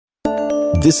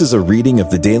This is a reading of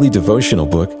the daily devotional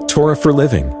book, Torah for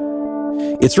Living.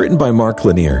 It's written by Mark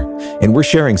Lanier, and we're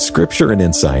sharing scripture and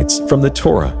insights from the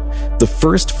Torah, the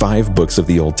first 5 books of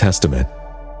the Old Testament.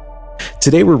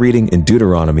 Today we're reading in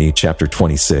Deuteronomy chapter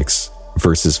 26,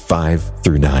 verses 5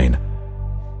 through 9.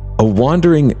 A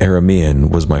wandering Aramean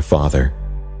was my father,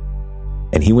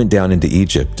 and he went down into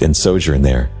Egypt and sojourned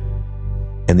there.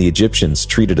 And the Egyptians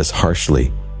treated us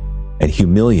harshly and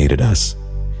humiliated us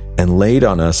and laid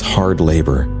on us hard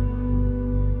labor.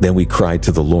 Then we cried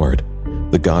to the Lord,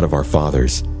 the God of our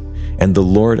fathers, and the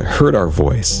Lord heard our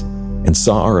voice and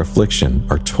saw our affliction,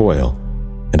 our toil,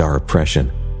 and our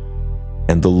oppression.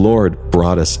 And the Lord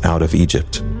brought us out of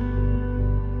Egypt.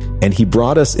 And he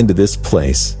brought us into this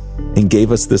place and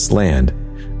gave us this land,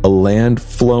 a land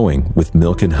flowing with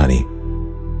milk and honey.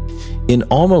 In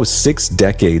almost 6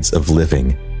 decades of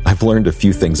living, I've learned a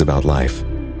few things about life.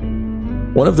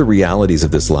 One of the realities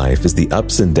of this life is the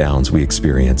ups and downs we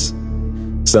experience.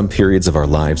 Some periods of our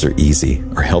lives are easy,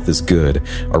 our health is good,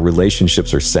 our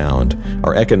relationships are sound,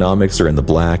 our economics are in the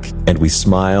black, and we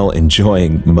smile,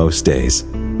 enjoying most days.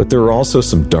 But there are also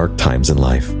some dark times in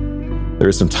life. There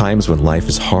are some times when life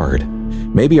is hard.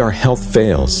 Maybe our health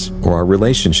fails or our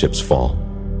relationships fall.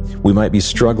 We might be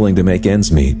struggling to make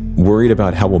ends meet, worried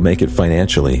about how we'll make it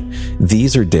financially.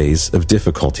 These are days of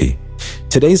difficulty.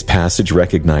 Today's passage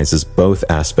recognizes both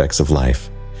aspects of life,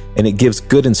 and it gives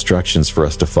good instructions for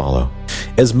us to follow.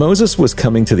 As Moses was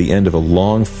coming to the end of a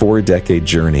long 4-decade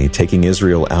journey, taking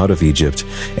Israel out of Egypt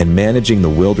and managing the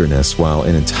wilderness while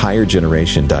an entire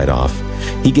generation died off,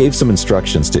 he gave some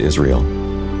instructions to Israel.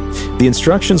 The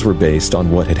instructions were based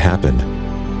on what had happened.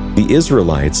 The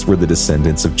Israelites were the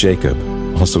descendants of Jacob,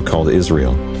 also called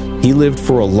Israel. He lived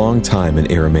for a long time in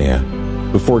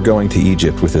Aramea before going to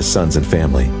Egypt with his sons and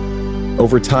family.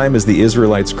 Over time, as the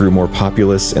Israelites grew more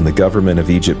populous and the government of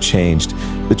Egypt changed,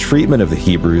 the treatment of the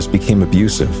Hebrews became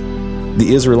abusive.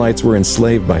 The Israelites were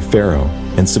enslaved by Pharaoh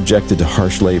and subjected to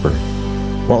harsh labor.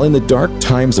 While in the dark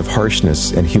times of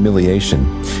harshness and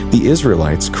humiliation, the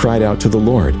Israelites cried out to the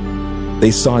Lord.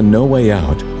 They saw no way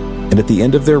out, and at the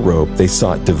end of their rope, they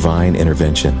sought divine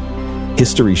intervention.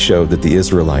 History showed that the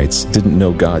Israelites didn't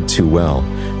know God too well,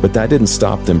 but that didn't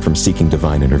stop them from seeking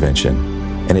divine intervention.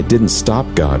 And it didn't stop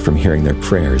God from hearing their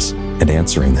prayers and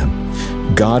answering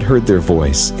them. God heard their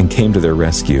voice and came to their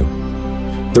rescue.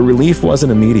 The relief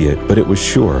wasn't immediate, but it was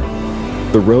sure.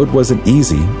 The road wasn't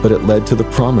easy, but it led to the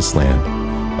promised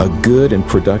land, a good and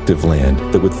productive land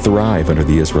that would thrive under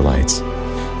the Israelites.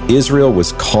 Israel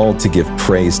was called to give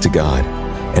praise to God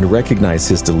and recognize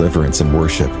his deliverance and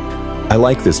worship. I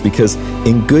like this because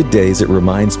in good days it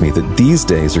reminds me that these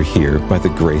days are here by the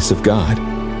grace of God.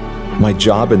 My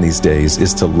job in these days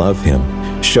is to love him,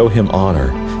 show him honor,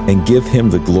 and give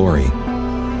him the glory.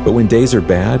 But when days are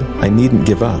bad, I needn't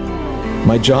give up.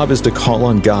 My job is to call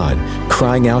on God,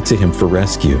 crying out to him for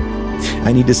rescue.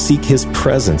 I need to seek his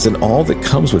presence and all that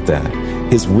comes with that,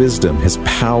 his wisdom, his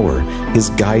power, his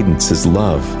guidance, his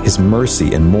love, his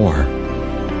mercy, and more.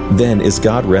 Then, as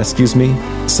God rescues me,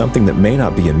 something that may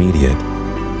not be immediate,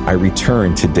 I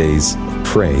return to days of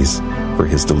praise for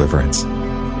his deliverance.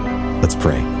 Let's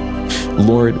pray.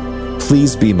 Lord,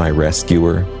 please be my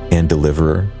rescuer and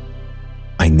deliverer.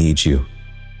 I need you.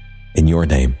 In your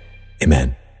name,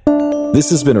 amen. This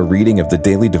has been a reading of the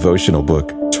daily devotional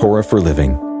book, Torah for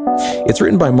Living. It's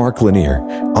written by Mark Lanier,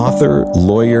 author,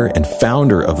 lawyer, and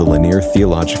founder of the Lanier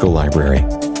Theological Library.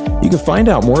 You can find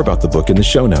out more about the book in the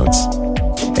show notes.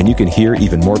 And you can hear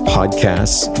even more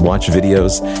podcasts, watch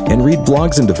videos, and read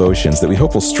blogs and devotions that we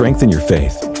hope will strengthen your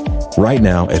faith right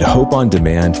now at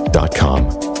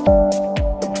hopeondemand.com.